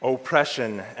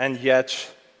oppression, and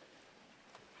yet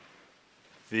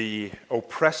the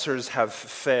oppressors have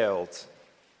failed.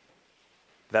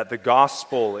 That the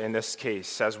gospel, in this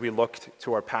case, as we look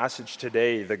to our passage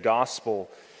today, the gospel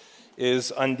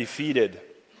is undefeated.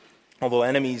 Although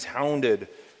enemies hounded,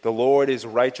 the Lord is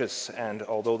righteous, and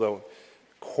although the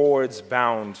cords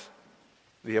bound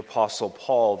the Apostle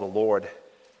Paul, the Lord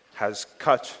has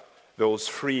cut those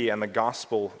free, and the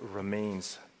gospel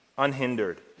remains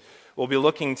unhindered. We'll be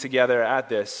looking together at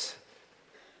this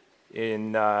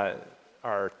in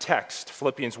our text,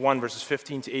 Philippians 1, verses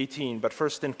 15 to 18. But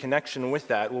first, in connection with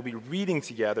that, we'll be reading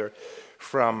together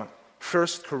from 1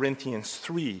 Corinthians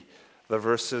 3, the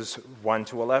verses 1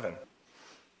 to 11.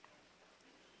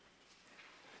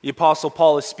 The Apostle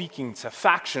Paul is speaking to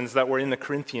factions that were in the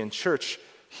Corinthian church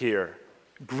here,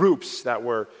 groups that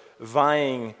were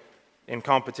vying in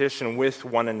competition with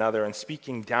one another and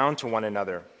speaking down to one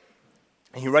another.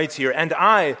 He writes here, "And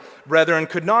I, brethren,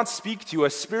 could not speak to you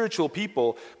as spiritual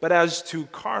people, but as to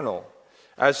carnal,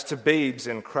 as to babes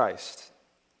in Christ.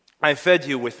 I fed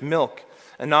you with milk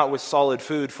and not with solid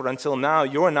food, for until now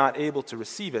you are not able to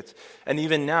receive it, and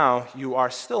even now you are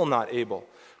still not able,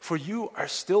 for you are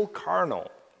still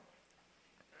carnal.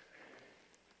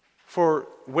 For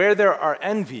where there are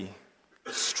envy,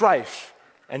 strife,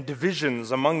 and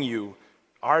divisions among you,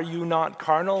 are you not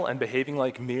carnal and behaving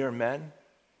like mere men?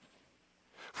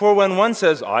 For when one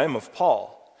says, 'I am of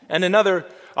Paul,' and another,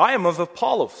 'I am of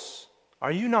Apollos,'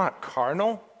 are you not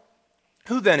carnal?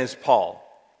 Who then is Paul?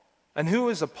 And who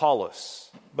is Apollos,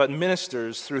 but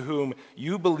ministers through whom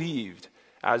you believed,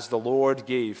 as the Lord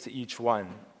gave to each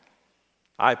one?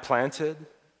 I planted,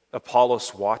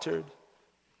 Apollos watered,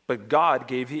 but God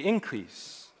gave the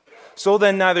increase. So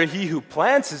then neither he who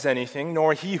plants is anything,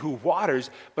 nor he who waters,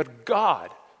 but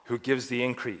God who gives the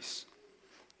increase.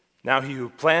 Now he who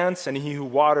plants and he who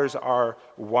waters are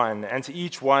one, and to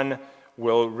each one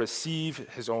will receive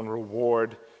his own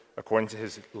reward according to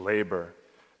his labor.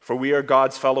 For we are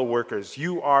God's fellow workers.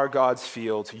 You are God's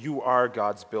field. You are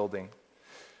God's building.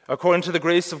 According to the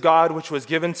grace of God which was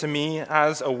given to me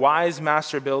as a wise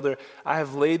master builder, I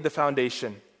have laid the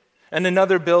foundation, and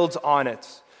another builds on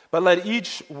it. But let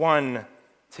each one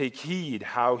take heed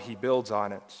how he builds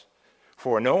on it.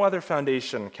 For no other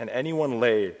foundation can anyone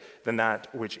lay than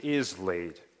that which is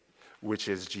laid, which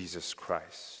is Jesus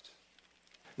Christ."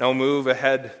 Now we'll move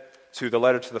ahead to the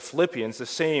letter to the Philippians, the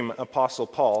same Apostle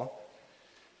Paul.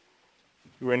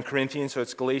 We're in Corinthians, so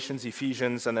it's Galatians,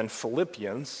 Ephesians, and then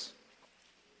Philippians.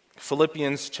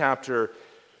 Philippians chapter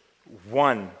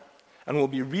 1. And we'll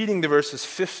be reading the verses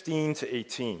 15 to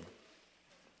 18.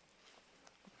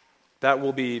 That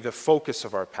will be the focus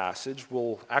of our passage.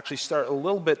 We'll actually start a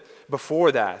little bit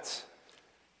before that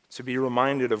to be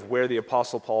reminded of where the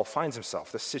Apostle Paul finds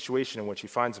himself, the situation in which he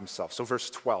finds himself. So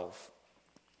verse 12.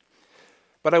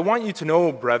 "But I want you to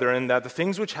know, brethren, that the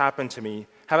things which happened to me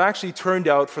have actually turned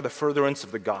out for the furtherance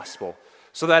of the gospel,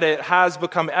 so that it has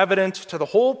become evident to the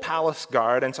whole palace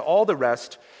guard and to all the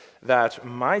rest that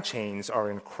my chains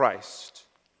are in Christ.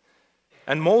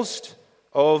 And most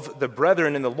of the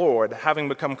brethren in the Lord, having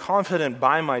become confident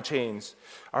by my chains,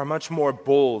 are much more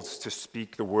bold to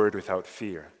speak the word without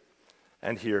fear."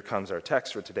 And here comes our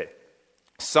text for today.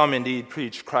 "Some indeed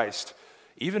preach Christ,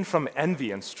 even from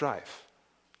envy and strife,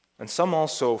 and some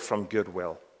also from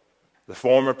goodwill. The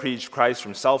former preach Christ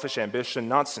from selfish ambition,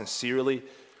 not sincerely,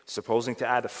 supposing to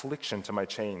add affliction to my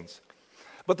chains.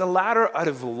 But the latter out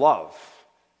of love,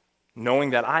 knowing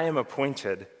that I am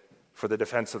appointed for the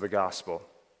defense of the gospel.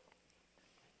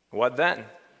 What then?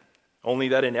 Only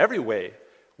that in every way,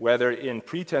 whether in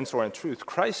pretense or in truth,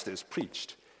 Christ is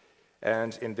preached.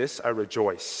 And in this I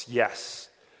rejoice, yes,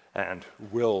 and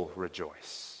will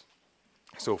rejoice."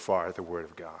 So far, the word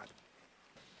of God.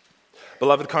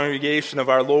 Beloved congregation of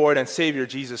our Lord and Savior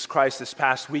Jesus Christ, this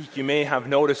past week you may have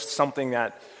noticed something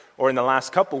that, or in the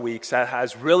last couple weeks, that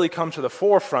has really come to the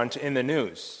forefront in the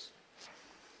news.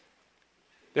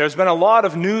 There's been a lot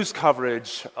of news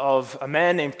coverage of a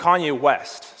man named Kanye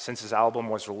West since his album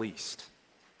was released.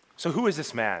 So who is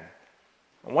this man?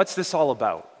 And what's this all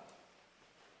about?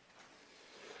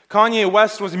 Kanye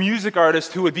West was a music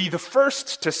artist who would be the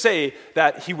first to say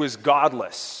that he was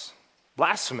godless,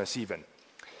 blasphemous even.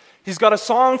 He's got a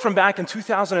song from back in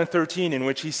 2013 in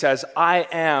which he says, "I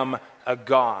am a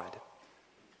god."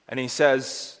 And he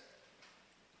says,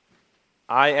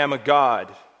 "I am a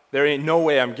god. There ain't no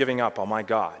way I'm giving up on my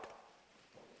God."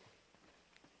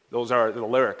 Those are the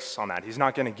lyrics on that. He's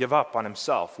not going to give up on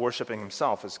himself, worshiping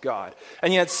himself as God.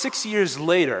 And yet 6 years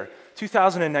later,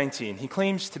 2019, he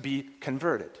claims to be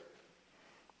converted.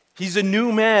 He's a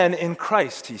new man in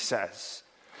Christ, he says.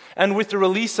 And with the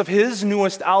release of his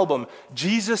newest album,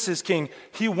 Jesus is King,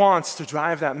 he wants to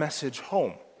drive that message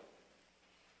home.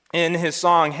 In his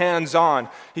song, Hands On,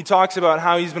 he talks about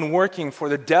how he's been working for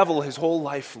the devil his whole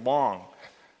life long.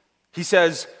 He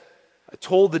says, I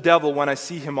told the devil when I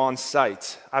see him on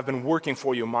sight, I've been working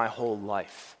for you my whole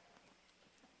life.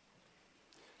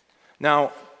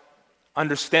 Now,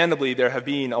 understandably, there have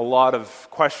been a lot of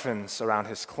questions around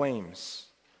his claims.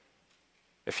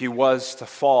 If he was to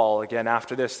fall again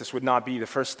after this would not be the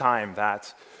first time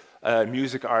that a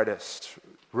music artist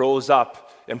rose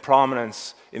up in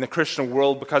prominence in the Christian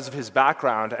world because of his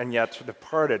background and yet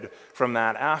departed from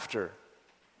that after.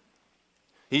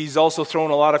 He's also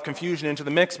thrown a lot of confusion into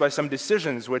the mix by some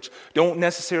decisions which don't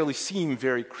necessarily seem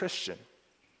very Christian.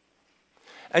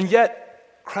 And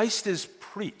yet, Christ is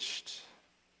preached.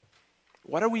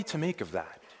 What are we to make of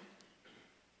that?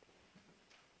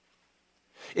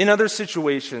 In other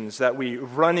situations that we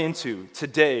run into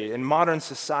today in modern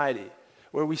society,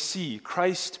 where we see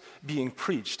Christ being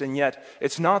preached, and yet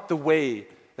it's not the way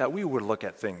that we would look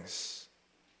at things,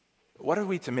 what are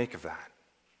we to make of that?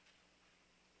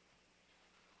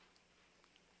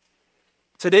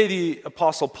 Today, the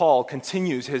Apostle Paul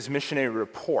continues his missionary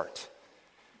report,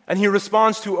 and he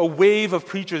responds to a wave of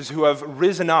preachers who have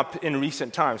risen up in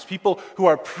recent times, people who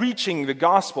are preaching the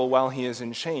gospel while he is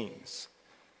in chains.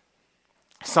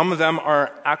 Some of them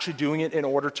are actually doing it in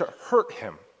order to hurt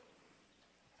him,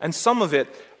 and some of it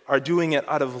are doing it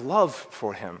out of love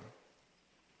for him.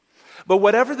 But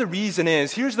whatever the reason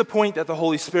is, here's the point that the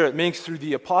Holy Spirit makes through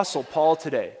the Apostle Paul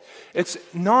today. It's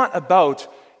not about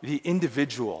the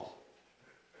individual,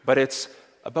 but it's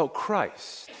about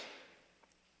Christ.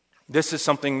 This is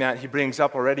something that he brings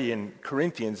up already in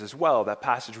Corinthians as well, that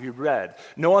passage we read.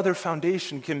 No other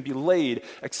foundation can be laid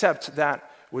except that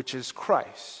which is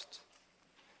Christ.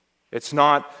 It's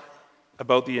not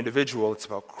about the individual, it's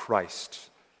about Christ,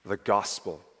 the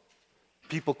gospel.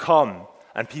 People come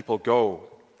and people go,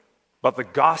 but the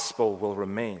gospel will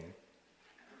remain.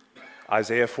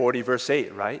 Isaiah 40 verse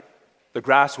 8, right? The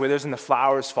grass withers and the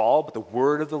flowers fall, but the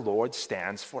word of the Lord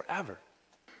stands forever.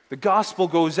 The gospel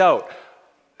goes out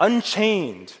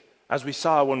unchained, as we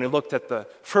saw when we looked at the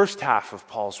first half of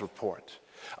Paul's report.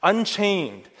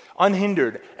 Unchained,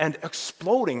 unhindered, and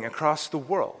exploding across the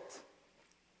world.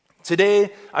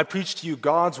 Today, I preach to you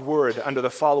God's word under the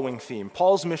following theme: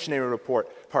 Paul's missionary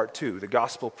report, part 2, the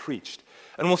gospel preached.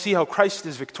 And we'll see how Christ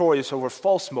is victorious over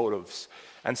false motives,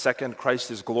 and second,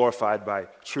 Christ is glorified by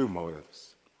true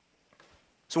motives.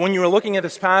 So when you were looking at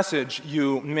this passage,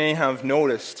 you may have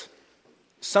noticed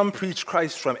some preach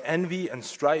Christ from envy and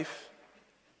strife,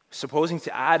 supposing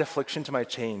to add affliction to my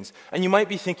chains. And you might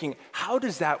be thinking, how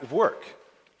does that work?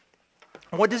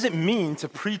 What does it mean to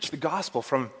preach the gospel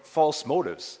from false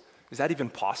motives? Is that even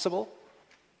possible?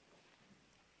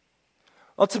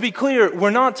 Well, to be clear, we're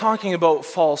not talking about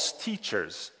false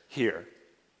teachers here.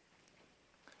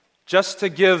 Just to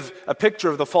give a picture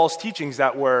of the false teachings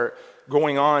that were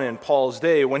going on in Paul's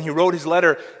day, when he wrote his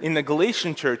letter in the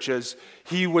Galatian churches,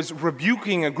 he was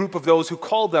rebuking a group of those who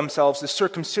called themselves the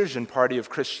circumcision party of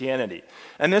Christianity.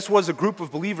 And this was a group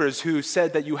of believers who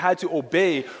said that you had to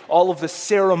obey all of the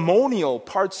ceremonial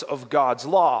parts of God's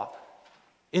law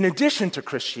in addition to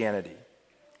Christianity.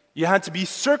 You had to be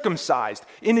circumcised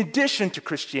in addition to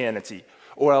Christianity,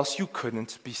 or else you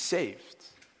couldn't be saved.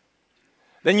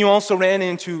 Then you also ran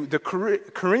into the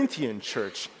Corinthian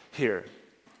church here,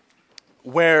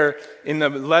 where in the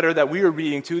letter that we were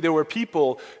reading to, there were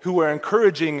people who were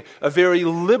encouraging a very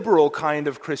liberal kind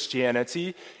of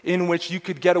Christianity in which you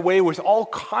could get away with all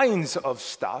kinds of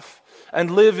stuff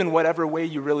and live in whatever way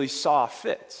you really saw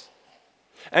fit.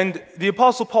 And the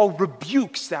Apostle Paul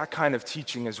rebukes that kind of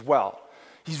teaching as well.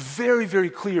 He's very, very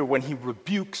clear when he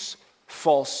rebukes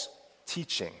false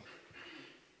teaching.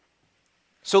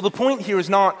 So the point here is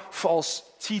not false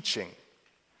teaching.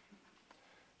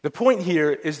 The point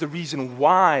here is the reason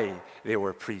why they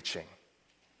were preaching.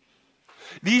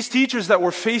 These teachers that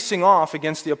were facing off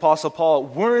against the Apostle Paul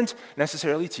weren't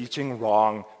necessarily teaching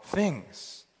wrong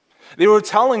things. They were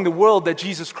telling the world that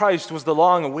Jesus Christ was the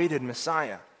long-awaited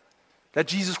Messiah, that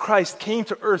Jesus Christ came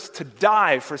to earth to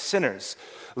die for sinners.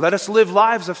 Let us live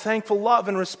lives of thankful love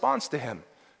in response to him,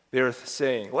 they were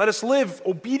saying. Let us live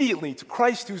obediently to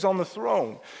Christ who's on the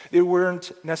throne. They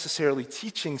weren't necessarily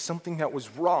teaching something that was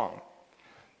wrong.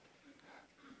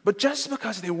 But just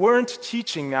because they weren't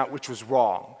teaching that which was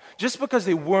wrong, just because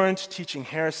they weren't teaching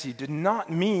heresy, did not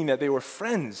mean that they were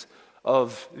friends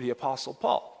of the Apostle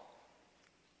Paul.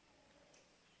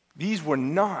 These were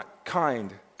not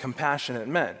kind, compassionate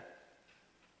men.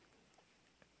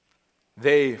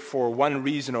 They, for one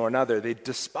reason or another, they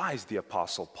despised the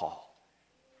Apostle Paul.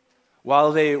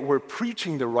 While they were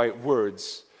preaching the right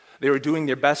words, they were doing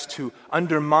their best to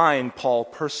undermine Paul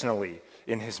personally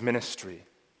in his ministry.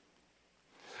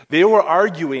 They were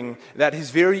arguing that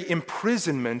his very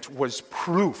imprisonment was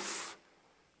proof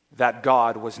that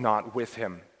God was not with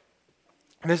him.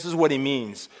 And this is what he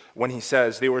means when he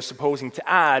says they were supposing to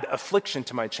add affliction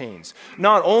to my chains.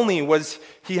 Not only was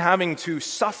he having to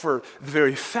suffer the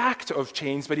very fact of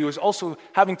chains, but he was also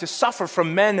having to suffer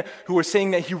from men who were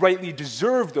saying that he rightly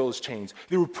deserved those chains.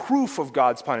 They were proof of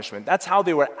God's punishment. That's how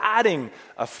they were adding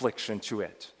affliction to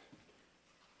it,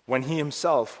 when he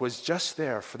himself was just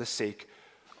there for the sake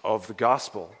of the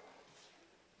gospel.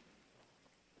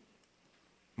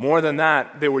 More than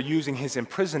that, they were using his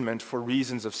imprisonment for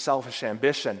reasons of selfish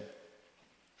ambition.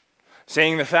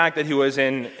 Saying the fact that he was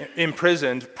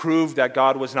imprisoned proved that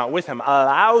God was not with him,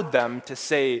 allowed them to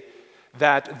say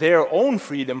that their own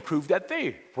freedom proved that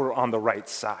they were on the right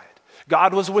side.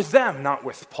 God was with them, not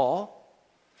with Paul.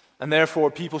 And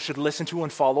therefore, people should listen to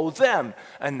and follow them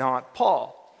and not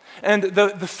Paul. And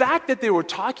the fact that they were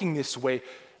talking this way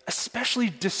especially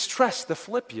distressed the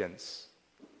Philippians.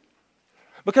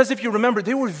 Because if you remember,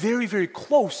 they were very, very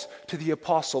close to the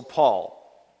Apostle Paul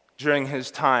during his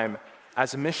time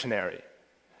as a missionary.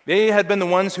 They had been the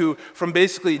ones who, from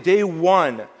basically day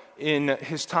one in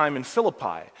his time in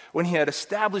Philippi, when he had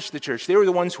established the church, they were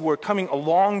the ones who were coming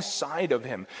alongside of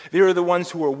him. They were the ones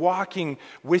who were walking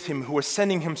with him, who were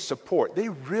sending him support. They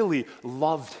really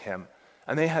loved him,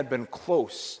 and they had been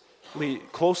closely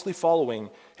following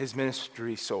his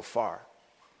ministry so far.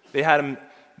 They had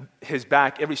his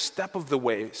back every step of the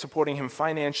way, supporting him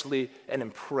financially and in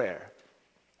prayer.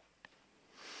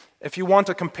 If you want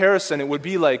a comparison, it would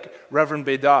be like Reverend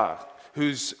Bédard,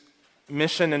 whose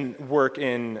mission and work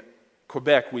in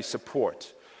Quebec we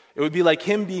support. It would be like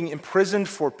him being imprisoned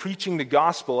for preaching the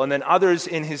gospel, and then others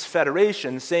in his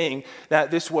federation saying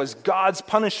that this was God's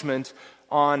punishment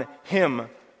on him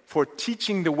for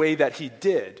teaching the way that he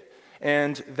did,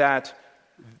 and that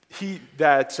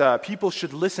people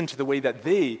should listen to the way that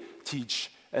they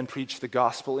teach and preach the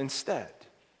gospel instead.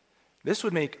 This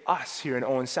would make us here in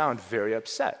Owen Sound very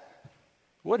upset,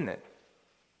 wouldn't it?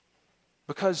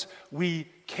 Because we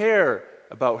care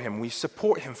about him, we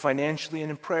support him financially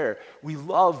and in prayer. We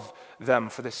love them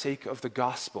for the sake of the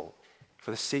gospel,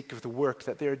 for the sake of the work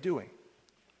that they're doing.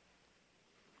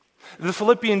 The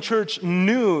Philippian church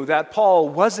knew that Paul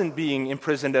wasn't being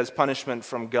imprisoned as punishment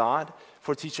from God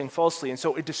for teaching falsely, and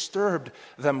so it disturbed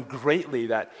them greatly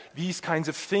that these kinds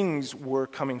of things were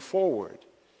coming forward,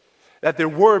 that there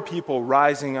were people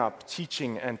rising up,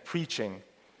 teaching and preaching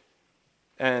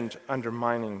and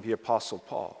undermining the Apostle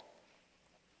Paul.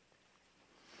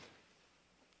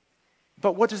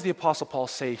 But what does the Apostle Paul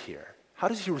say here? How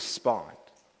does he respond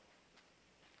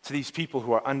to these people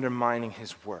who are undermining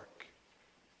his work?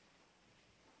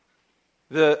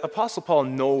 The Apostle Paul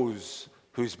knows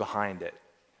who's behind it.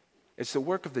 It's the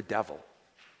work of the devil.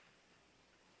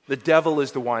 The devil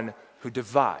is the one who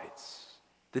divides.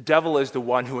 The devil is the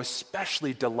one who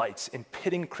especially delights in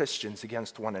pitting Christians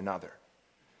against one another,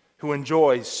 who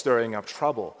enjoys stirring up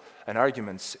trouble and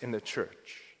arguments in the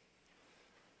church.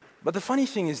 But the funny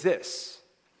thing is this: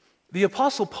 the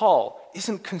Apostle Paul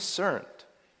isn't concerned.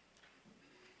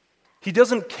 He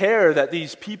doesn't care that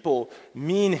these people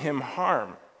mean him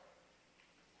harm.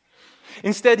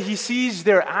 Instead, he sees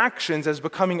their actions as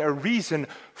becoming a reason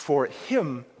for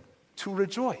him to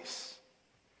rejoice.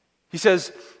 He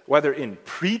says, whether in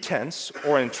pretense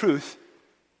or in truth,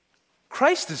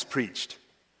 Christ is preached,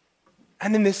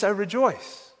 and in this I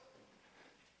rejoice.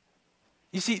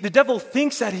 You see, the devil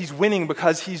thinks that he's winning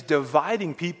because he's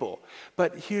dividing people,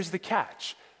 but here's the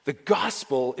catch: the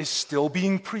gospel is still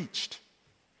being preached.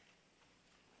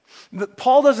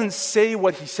 Paul doesn't say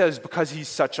what he says because he's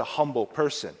such a humble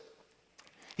person.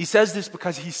 He says this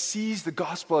because he sees the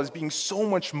gospel as being so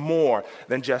much more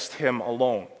than just him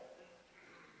alone.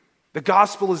 The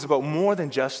gospel is about more than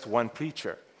just one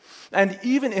preacher. And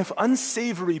even if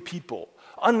unsavory people,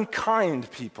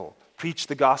 unkind people preach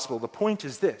the gospel, the point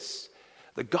is this: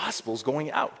 the gospel's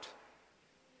going out.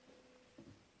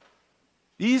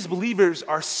 These believers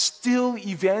are still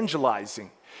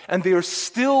evangelizing, and they are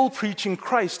still preaching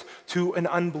Christ to an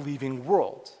unbelieving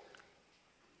world.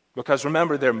 Because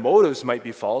remember, their motives might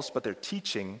be false, but their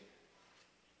teaching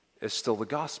is still the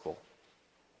gospel.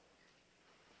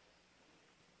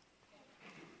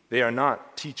 They are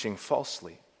not teaching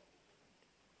falsely.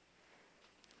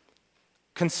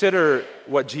 Consider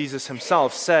what Jesus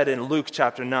himself said in Luke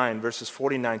chapter 9, verses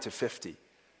 49 to 50.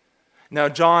 Now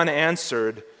John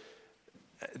answered,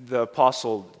 the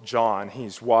apostle John,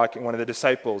 he's walking, one of the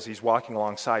disciples, he's walking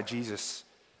alongside Jesus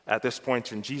at this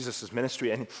point in Jesus'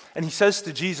 ministry. And he says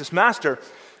to Jesus, "Master,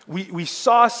 we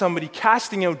saw somebody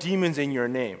casting out demons in your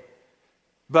name,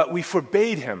 but we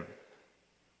forbade him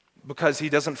because he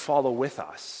doesn't follow with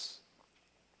us.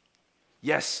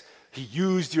 Yes, he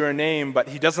used your name, but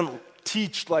he doesn't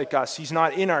teach like us. He's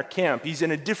not in our camp. He's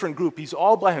in a different group. He's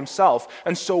all by himself,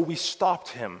 and so we stopped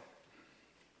him."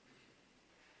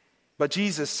 But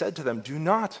Jesus said to them, "Do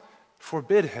not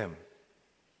forbid him,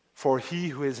 for he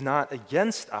who is not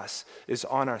against us is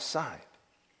on our side."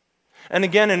 And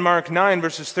again in Mark 9,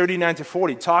 verses 39 to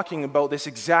 40, talking about this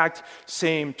exact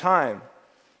same time,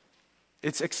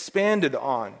 it's expanded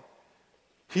on.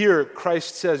 Here,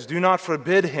 Christ says, "Do not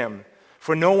forbid him,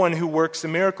 for no one who works a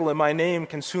miracle in my name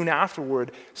can soon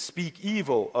afterward speak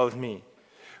evil of me.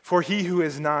 For he who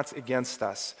is not against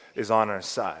us is on our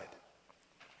side."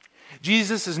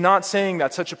 Jesus is not saying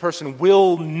that such a person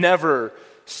will never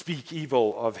speak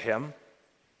evil of him.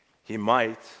 He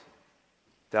might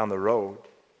down the road.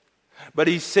 But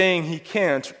he's saying he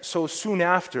can't so soon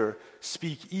after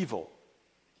speak evil.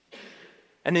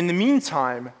 And in the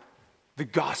meantime, the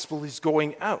gospel is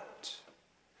going out.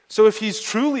 So if he's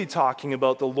truly talking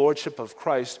about the lordship of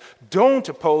Christ, don't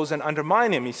oppose and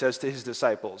undermine him, he says to his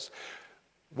disciples.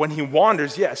 When he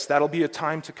wanders, yes, that'll be a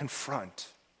time to confront.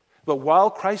 But while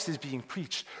Christ is being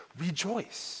preached,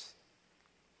 rejoice.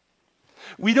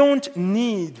 We don't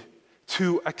need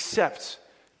to accept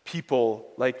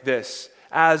people like this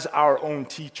as our own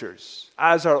teachers,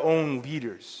 as our own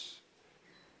leaders.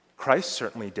 Christ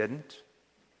certainly didn't.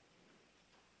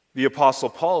 The Apostle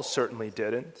Paul certainly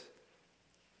didn't.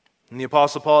 And the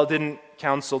Apostle Paul didn't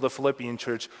counsel the Philippian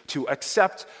church to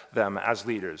accept them as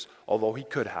leaders, although he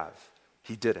could have.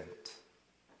 He didn't.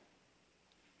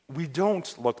 We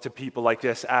don't look to people like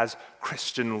this as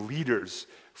Christian leaders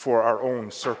for our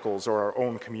own circles or our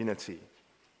own community.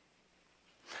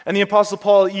 And the Apostle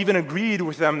Paul even agreed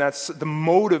with them that the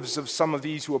motives of some of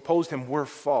these who opposed him were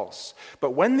false.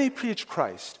 But when they preach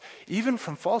Christ, even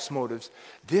from false motives,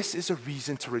 this is a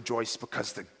reason to rejoice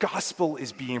because the gospel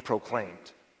is being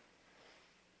proclaimed.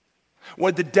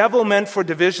 What the devil meant for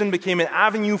division became an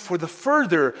avenue for the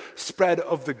further spread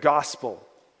of the gospel.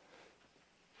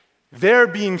 They're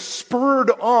being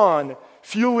spurred on,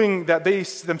 feeling that they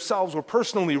themselves were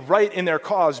personally right in their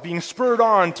cause, being spurred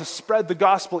on to spread the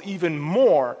gospel even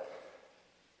more,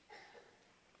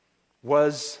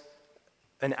 was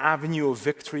an avenue of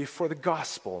victory for the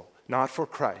gospel, not for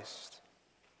Christ.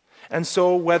 And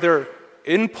so whether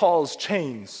in Paul's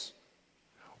chains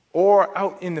or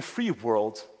out in the free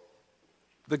world,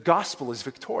 the gospel is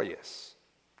victorious.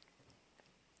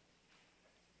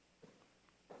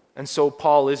 And so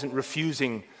Paul isn't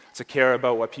refusing to care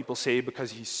about what people say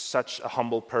because he's such a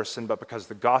humble person, but because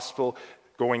the gospel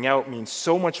going out means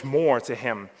so much more to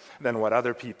him than what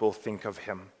other people think of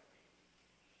him.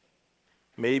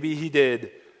 Maybe he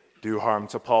did do harm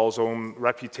to Paul's own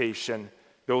reputation.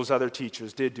 Those other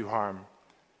teachers did do harm.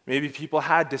 Maybe people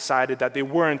had decided that they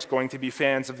weren't going to be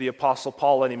fans of the Apostle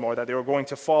Paul anymore, that they were going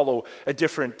to follow a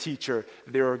different teacher,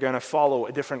 that they were going to follow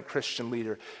a different Christian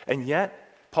leader. And yet,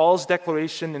 Paul's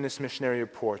declaration in this missionary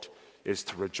report is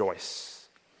to rejoice.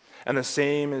 And the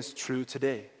same is true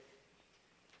today.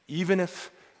 Even if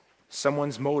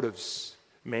someone's motives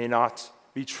may not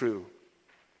be true.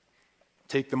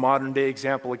 Take the modern day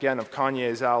example again of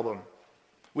Kanye's album.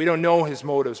 We don't know his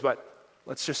motives, but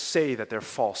let's just say that they're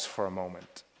false for a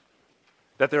moment.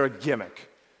 That they're a gimmick,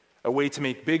 a way to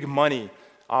make big money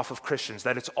off of Christians,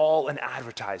 that it's all an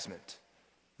advertisement.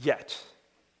 Yet,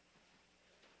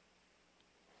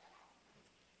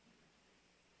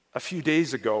 a few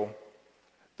days ago,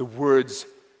 the words,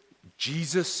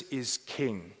 "Jesus is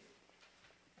King,"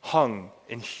 hung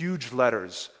in huge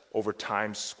letters over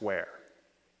Times Square.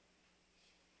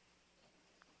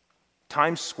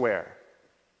 Times Square,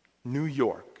 New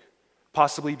York,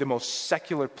 possibly the most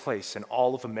secular place in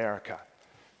all of America.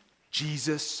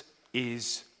 Jesus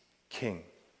is King.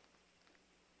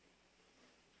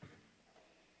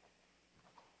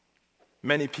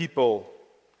 Many people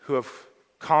who have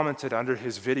commented under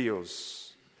his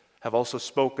videos have also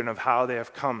spoken of how they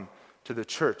have come to the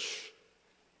church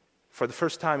for the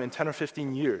first time in 10 or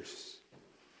 15 years.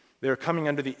 They are coming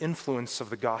under the influence of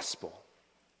the gospel.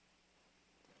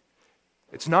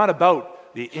 It's not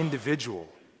about the individual.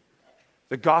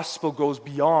 The gospel goes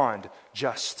beyond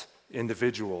just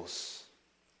individuals.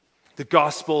 The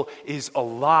gospel is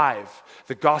alive.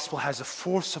 The gospel has a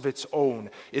force of its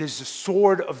own. It is the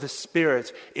sword of the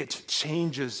Spirit. It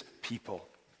changes people.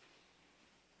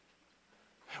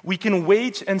 We can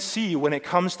wait and see when it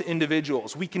comes to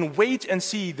individuals. We can wait and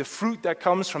see the fruit that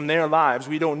comes from their lives.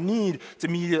 We don't need to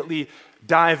immediately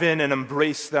dive in and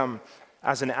embrace them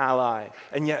as an ally.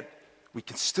 And yet, we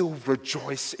can still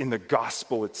rejoice in the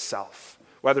gospel itself.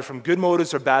 Whether from good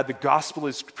motives or bad, the gospel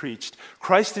is preached.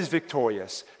 Christ is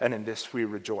victorious, and in this we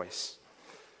rejoice.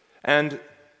 And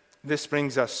this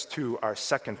brings us to our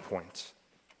second point.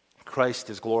 Christ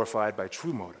is glorified by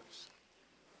true motives.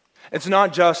 It's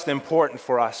not just important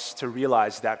for us to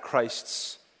realize that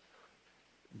Christ's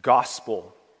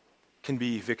gospel can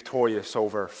be victorious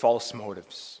over false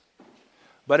motives,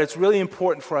 but it's really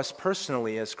important for us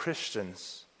personally as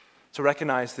Christians to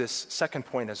recognize this second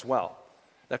point as well,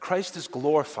 that Christ is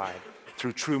glorified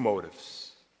through true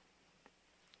motives.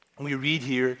 We read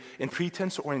here, in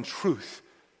pretense or in truth,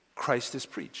 Christ is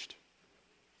preached.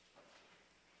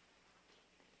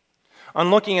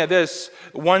 On looking at this,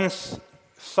 one's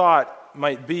thought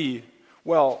might be,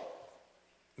 well,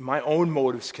 my own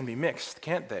motives can be mixed,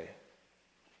 can't they?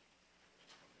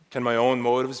 Can my own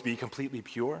motives be completely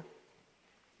pure?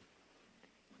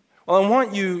 Well, I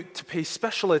want you to pay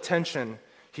special attention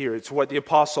here to what the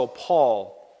Apostle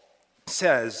Paul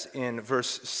says in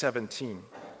verse 17.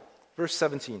 Verse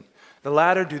 17, the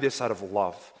latter do this out of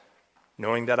love,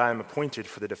 knowing that I am appointed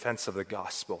for the defense of the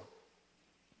gospel.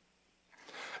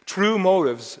 True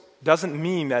motives doesn't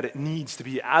mean that it needs to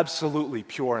be absolutely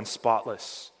pure and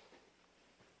spotless.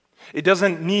 It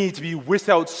doesn't need to be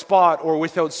without spot or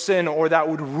without sin, or that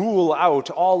would rule out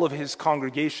all of his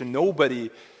congregation.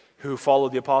 Nobody who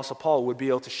followed the Apostle Paul would be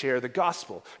able to share the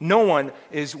gospel. No one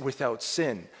is without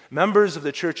sin. Members of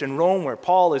the church in Rome, where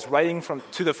Paul is writing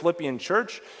to the Philippian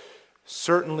church,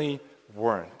 certainly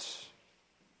weren't.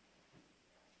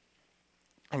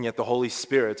 And yet the Holy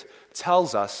Spirit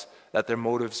tells us that their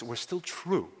motives were still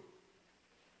true.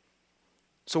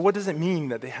 So what does it mean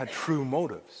that they had true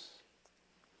motives?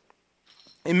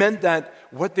 It meant that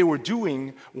what they were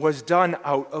doing was done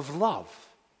out of love.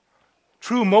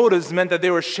 True motives meant that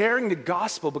they were sharing the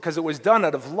gospel because it was done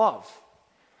out of love.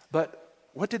 But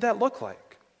what did that look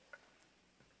like?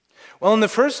 Well, in the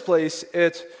first place,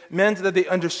 it meant that they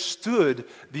understood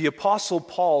the Apostle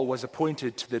Paul was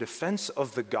appointed to the defense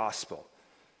of the gospel.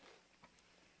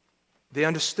 They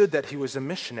understood that he was a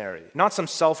missionary, not some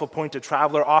self-appointed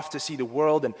traveler off to see the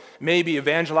world and maybe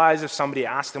evangelize if somebody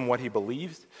asked him what he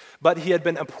believed, but he had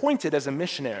been appointed as a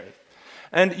missionary.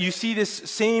 And you see this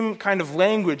same kind of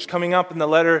language coming up in the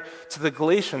letter to the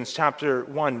Galatians, chapter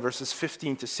 1, verses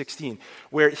 15 to 16,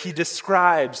 where he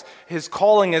describes his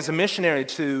calling as a missionary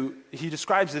he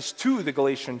describes this to the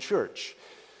Galatian church.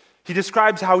 He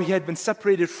describes how he had been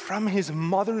separated from his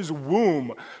mother's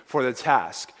womb for the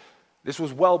task. This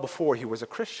was well before he was a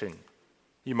Christian,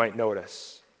 you might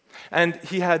notice. And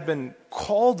he had been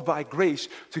called by grace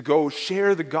to go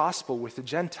share the gospel with the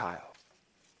Gentiles.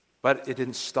 But it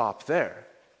didn't stop there.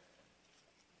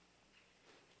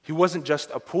 He wasn't just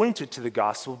appointed to the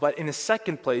gospel, but in a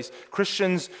second place,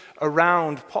 Christians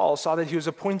around Paul saw that he was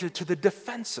appointed to the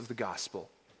defense of the gospel.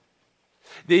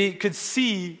 They could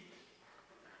see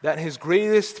that his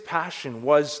greatest passion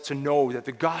was to know that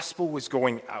the gospel was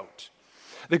going out.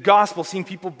 The gospel, seeing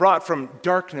people brought from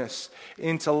darkness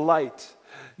into light,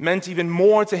 meant even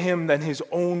more to him than his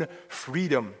own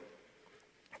freedom.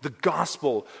 The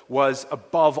gospel was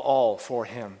above all for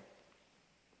him.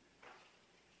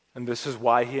 And this is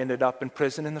why he ended up in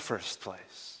prison in the first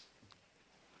place.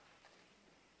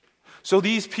 So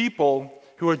these people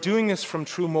who are doing this from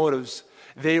true motives,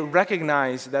 they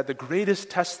recognize that the greatest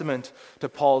testament to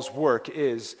Paul's work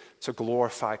is to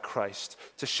glorify Christ,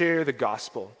 to share the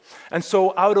gospel. And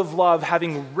so out of love,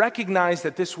 having recognized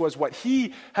that this was what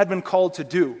he had been called to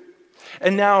do,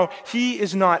 and now he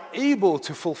is not able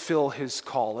to fulfill his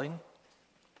calling,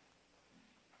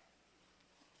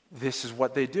 this is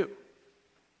what they do.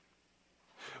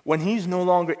 When he's no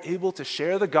longer able to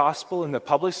share the gospel in the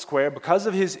public square because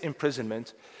of his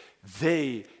imprisonment,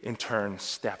 they in turn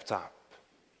stepped up.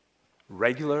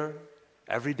 Regular,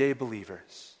 everyday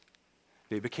believers.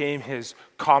 They became his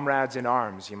comrades in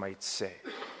arms, you might say.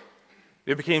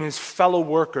 They became his fellow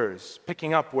workers,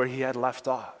 picking up where he had left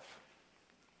off.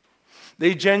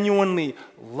 They genuinely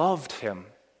loved him,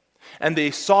 and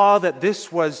they saw that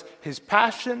this was his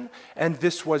passion and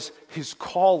this was his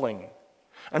calling.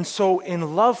 And so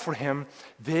in love for him,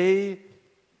 they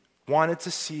wanted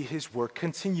to see his work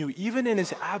continue, even in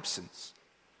his absence.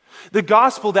 The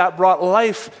gospel that brought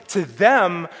life to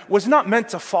them was not meant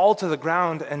to fall to the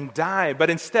ground and die, but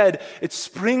instead it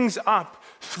springs up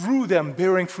through them,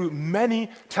 bearing fruit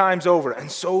many times over. And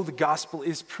so the gospel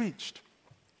is preached.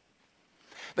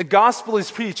 The gospel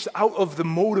is preached out of the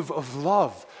motive of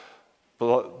love.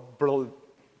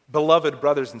 beloved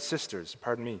brothers and sisters,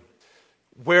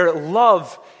 where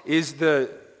love is the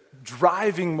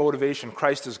driving motivation,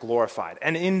 Christ is glorified.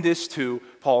 And in this too,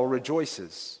 Paul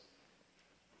rejoices.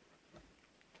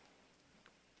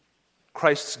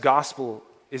 Christ's gospel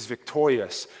is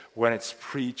victorious when it's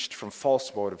preached from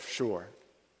false motive, sure.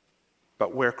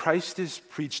 But where Christ is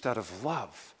preached out of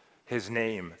love, his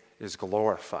name is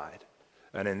glorified.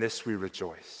 And in this we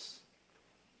rejoice.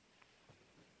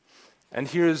 And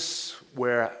here's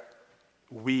where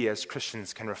we as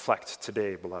Christians can reflect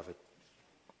today, beloved.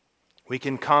 We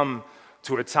can come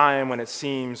to a time when it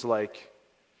seems like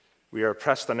we are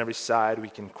oppressed on every side. We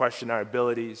can question our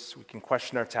abilities. We can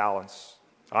question our talents.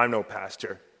 I'm no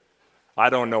pastor. I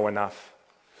don't know enough.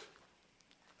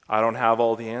 I don't have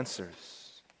all the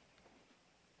answers.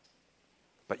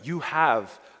 But you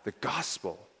have the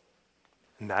gospel,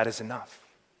 and that is enough.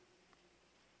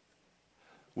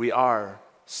 We are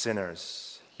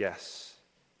sinners, yes.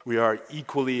 We are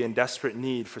equally in desperate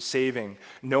need for saving.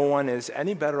 No one is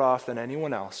any better off than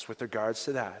anyone else with regards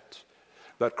to that.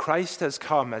 But Christ has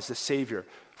come as the Savior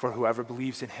for whoever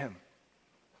believes in him.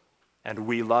 And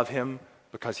we love him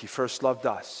because he first loved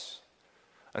us.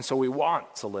 And so we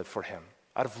want to live for him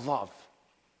out of love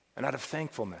and out of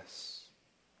thankfulness.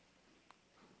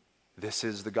 This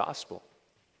is the gospel.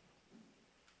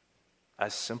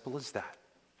 As simple as that.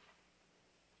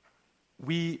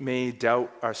 We may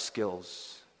doubt our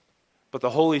skills, but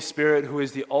the Holy Spirit, who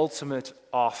is the ultimate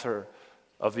author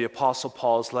of the Apostle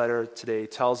Paul's letter today,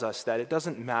 tells us that it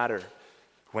doesn't matter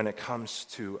when it comes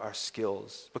to our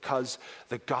skills, because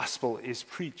the gospel is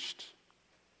preached.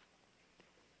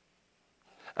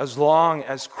 As long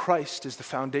as Christ is the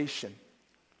foundation,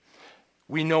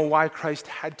 we know why Christ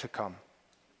had to come.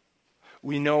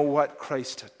 We know what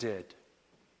Christ did.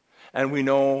 And we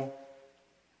know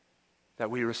that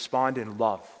we respond in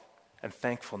love and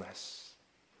thankfulness.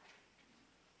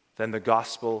 Then the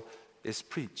gospel is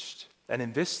preached. And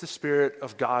in this, the Spirit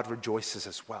of God rejoices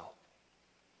as well.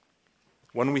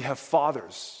 When we have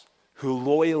fathers who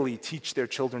loyally teach their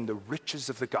children the riches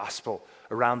of the gospel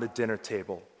around the dinner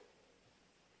table.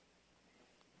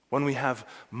 When we have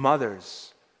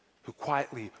mothers who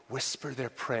quietly whisper their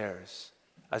prayers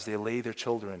as they lay their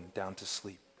children down to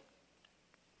sleep.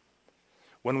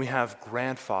 When we have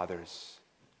grandfathers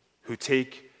who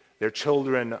take the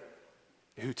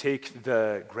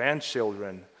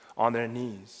grandchildren on their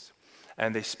knees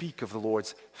and they speak of the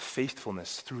Lord's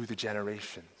faithfulness through the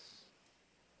generations.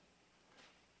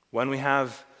 When we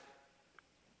have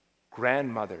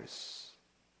grandmothers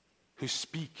who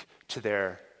speak to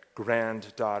their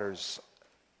granddaughters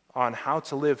on how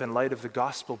to live in light of the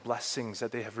gospel blessings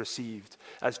that they have received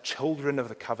as children of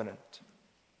the covenant.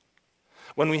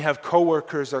 When we have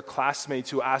coworkers or classmates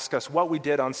who ask us what we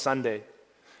did on Sunday,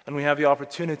 and we have the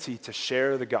opportunity to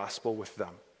share the gospel with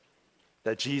them,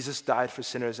 that Jesus died for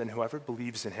sinners and whoever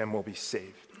believes in him will be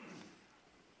saved.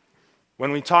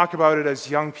 When we talk about it as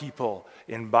young people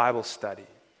in Bible study,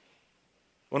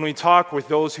 when we talk with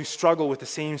those who struggle with the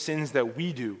same sins that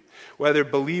we do, whether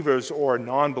believers or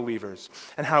non-believers,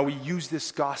 and how we use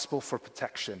this gospel for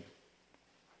protection,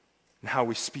 and how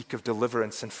we speak of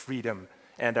deliverance and freedom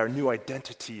and our new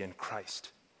identity in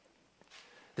Christ.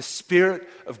 The Spirit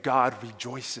of God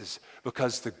rejoices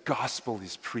because the gospel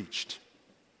is preached.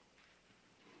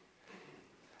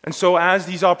 And so as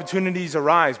these opportunities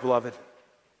arise, beloved,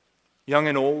 young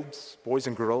and old, boys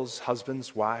and girls,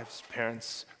 husbands, wives,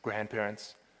 parents,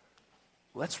 grandparents,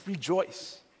 let's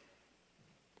rejoice.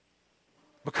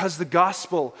 Because the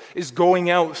gospel is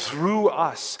going out through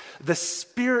us. The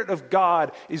Spirit of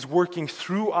God is working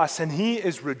through us, and he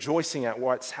is rejoicing at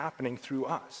what's happening through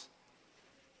us.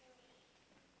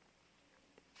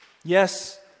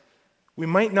 Yes, we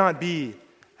might not be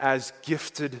as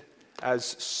gifted as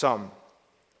some,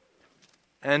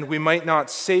 and we might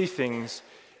not say things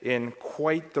in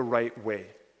quite the right way.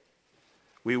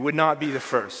 We would not be the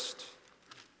first.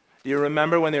 Do you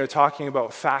remember when they were talking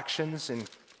about factions in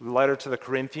the letter to the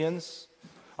Corinthians?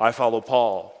 I follow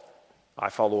Paul. I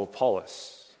follow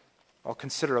Apollos. I'll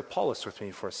consider Apollos with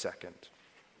me for a second.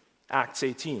 Acts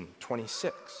 18,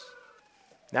 26.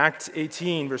 In Acts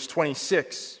 18, verse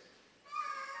 26,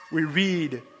 we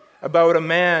read about a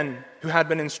man who had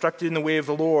been instructed in the way of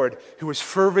the Lord, who was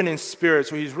fervent in spirit,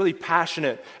 so he was really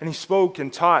passionate, and he spoke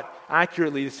and taught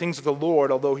accurately the things of the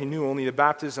Lord, although he knew only the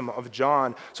baptism of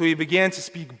John. So he began to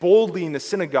speak boldly in the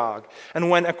synagogue.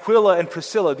 And when Aquila and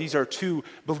Priscilla, these are two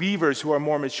believers who are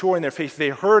more mature in their faith, they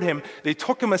heard him, they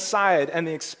took him aside, and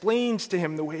they explained to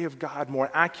him the way of God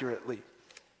more accurately.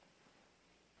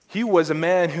 He was a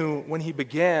man who, when he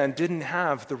began, didn't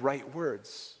have the right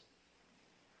words.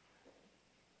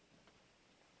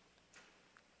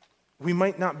 We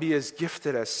might not be as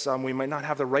gifted as some. We might not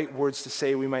have the right words to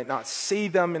say. We might not say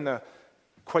them in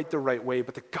quite the right way,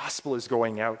 but the gospel is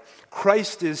going out.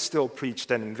 Christ is still preached,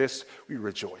 and in this we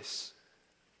rejoice.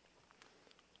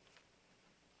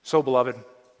 So, beloved,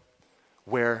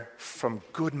 where from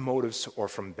good motives or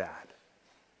from bad,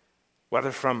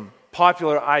 whether from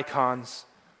popular icons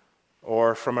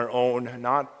or from our own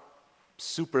not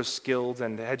super skilled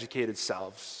and educated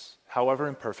selves, however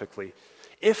imperfectly,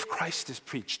 if Christ is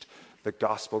preached, the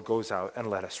gospel goes out, and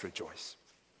let us rejoice.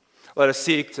 Let us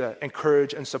seek to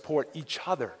encourage and support each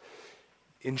other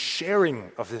in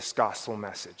sharing of this gospel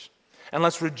message. And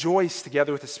let's rejoice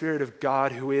together with the Spirit of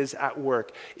God who is at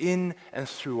work in and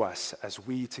through us as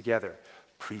we together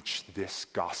preach this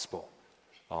gospel.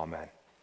 Amen.